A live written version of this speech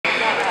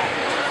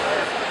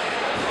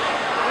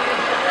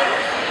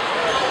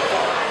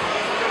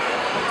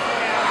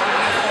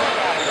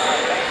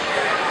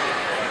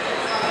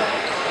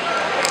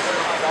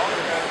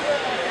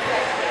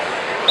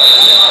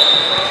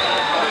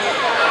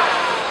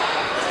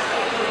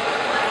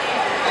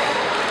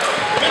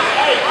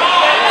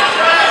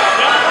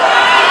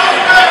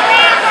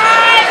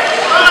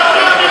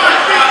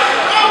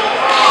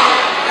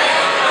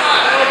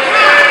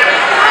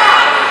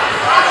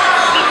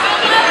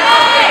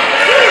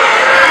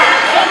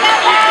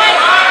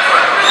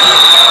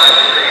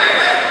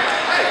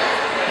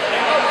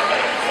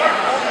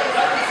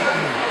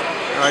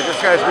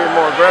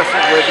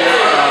with you.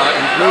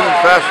 He's moving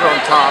faster on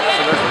top,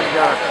 so that's what you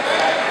got to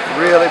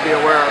really be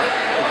aware of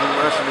if you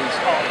wrestle these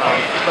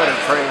better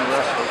trained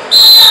wrestlers.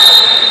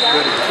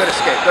 Good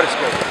escape, good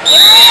escape.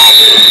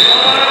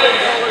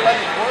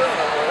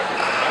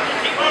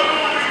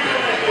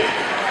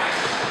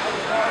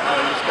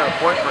 You just got a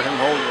point for him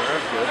holding it.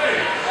 That's good.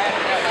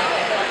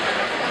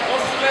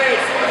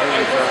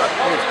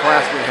 He's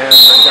clasping hands,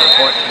 but you got a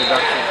point in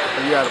deduction.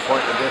 Or you got a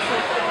point in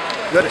addition.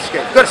 Good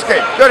escape, good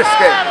escape, good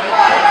escape.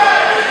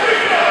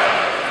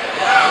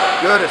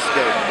 Good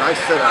escape. Nice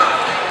sit out.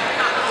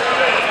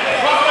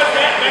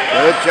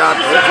 Good job,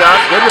 good job.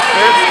 Good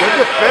defense, good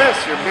defense.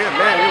 You're being,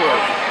 man, you were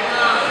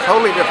a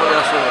totally different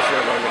wrestler this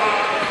year, Logan.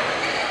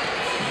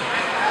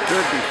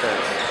 Good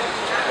defense.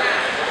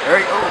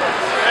 There you go.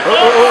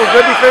 Oh,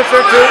 good defense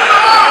there too.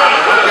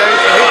 Okay,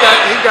 so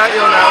he got you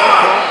on that one.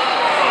 Cool.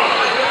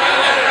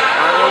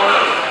 All right,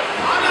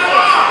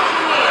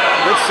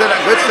 good sit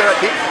out, good sit out.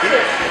 Keep.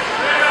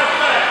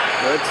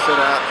 Good sit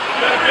out.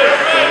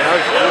 Okay, now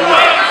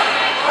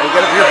you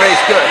get up your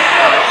base good.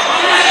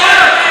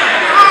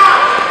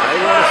 Now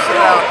you want to sit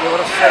out. You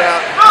want to sit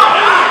out.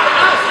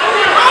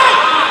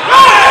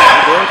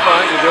 You're doing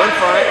fine. You're doing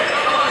fine.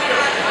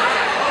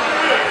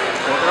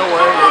 Working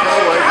away. Working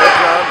away. Good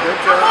job. Good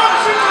job.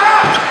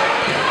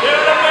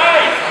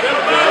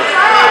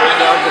 Good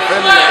job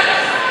defending that.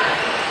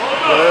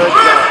 Good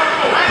job.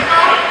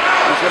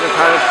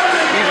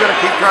 He's gonna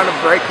keep trying to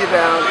break you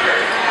down.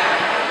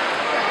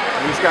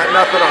 He's got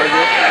nothing on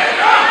you.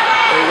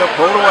 There you go,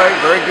 pull it away.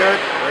 Very good,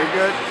 very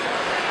good.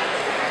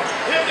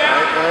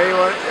 Right, there you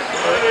want it.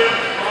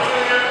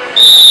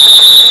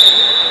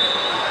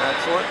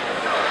 Excellent.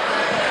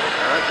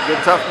 All right, good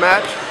tough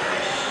match.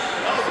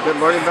 It's a good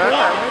learning match.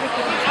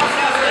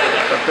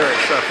 Up there,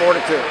 it's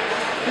 4-2.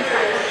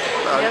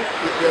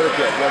 The other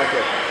kid.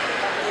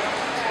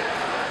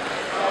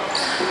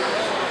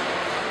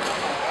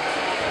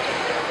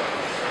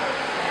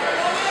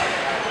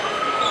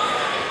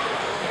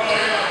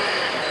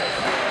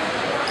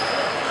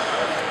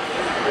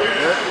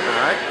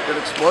 Good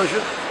explosion.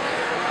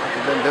 Like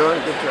you've been doing.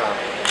 Good job.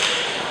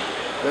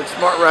 Good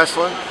smart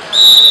wrestling.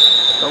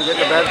 Don't get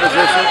in a bad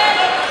position.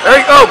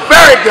 There you go.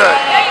 Very good.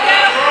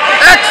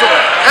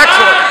 Excellent.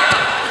 Excellent.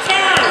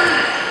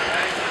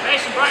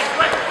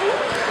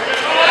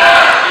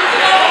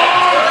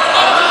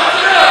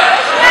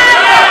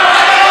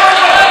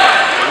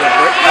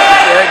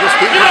 Yeah, just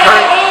keep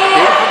returning.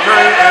 Keep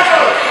returning.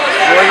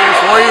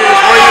 It's for you.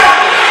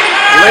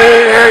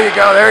 Lean, there you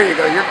go, there you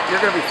go. You're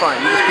going to be fine.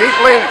 You just keep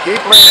leaning, keep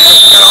leaning.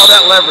 You got all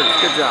that leverage.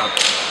 Good job.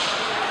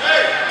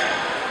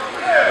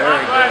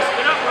 Very good.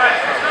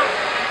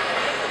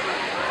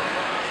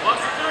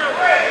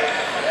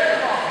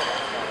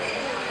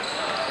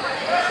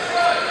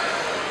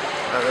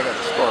 Oh, they got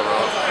the score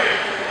wrong.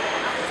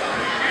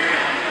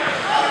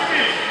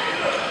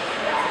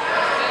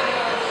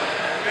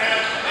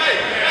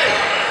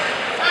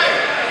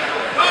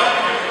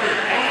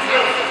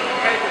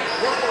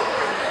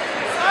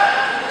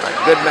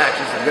 Good match.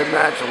 It's a good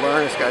match to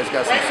learn. This guy's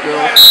got some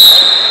skills.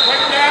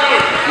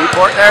 Keep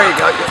working. There you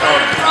go. Oh,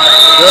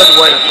 good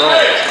way to throw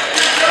it.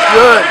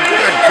 Good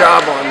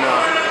job on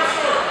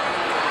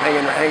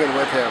hanging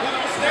with him.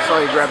 I saw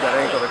you grab that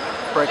ankle to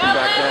break him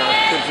back down.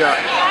 Good job.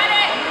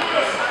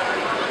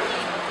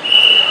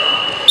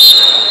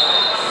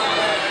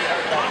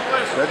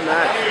 Good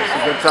match. It's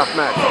a good tough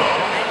match.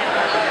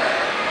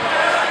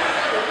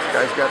 This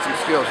guy's got some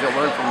skills. He'll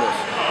learn from this.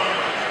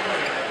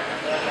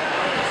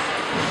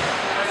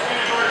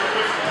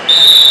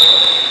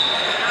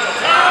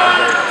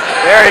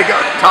 There you go.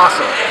 Toss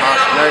him.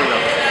 There you go.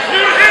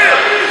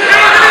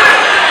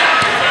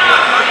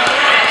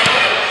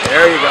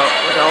 There you go.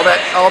 Look at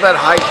all that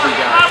height we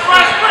got.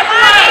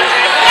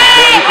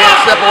 You can't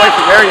step away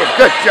from there.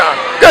 Good job.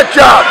 Good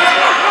job.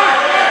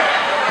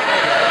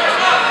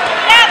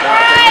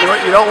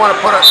 You don't want to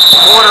put a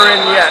quarter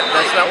in yet.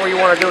 That's not what you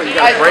want to do. You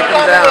got to break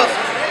them down.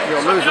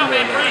 You'll lose them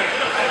in there.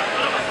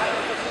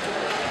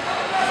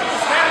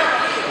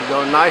 You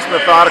go nice,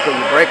 methodical.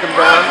 You break them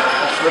down.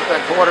 You slip that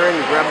quarter in.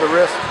 You grab the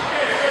wrist.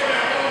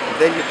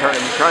 Then you turn him.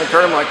 You try and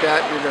turn him like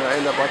that, you're going to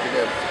end up like you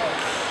did.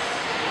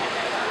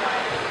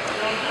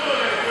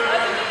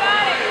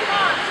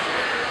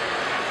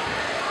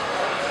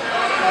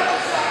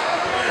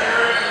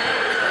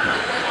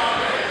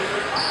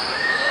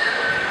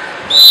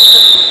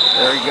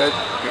 Very good.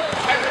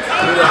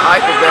 See the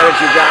height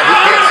advantage you got. He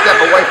can't step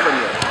away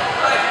from you.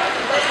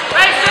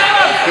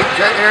 Keep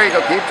checking. There you go.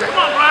 Keep checking.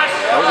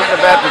 Don't get in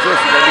a bad position.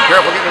 Be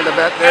careful getting in the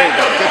bad. There you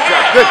go. Good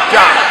job. Good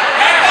job.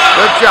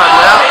 Good job.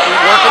 Now you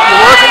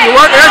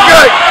work it. There,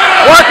 good.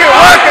 Work it.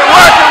 Walk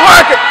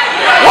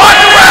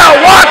around.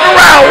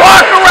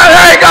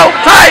 There you go.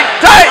 Tight.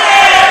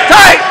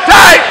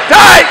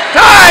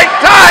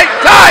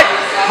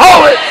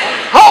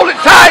 Hold it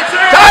tight.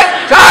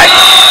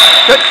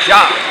 Good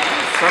job.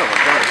 Son of a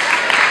gun.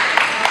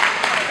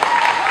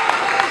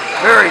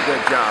 Very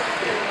good job.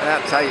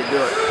 That's how you do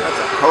it. That's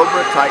a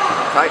cobra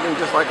tightening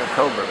just like a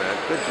cobra, man.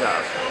 Good job.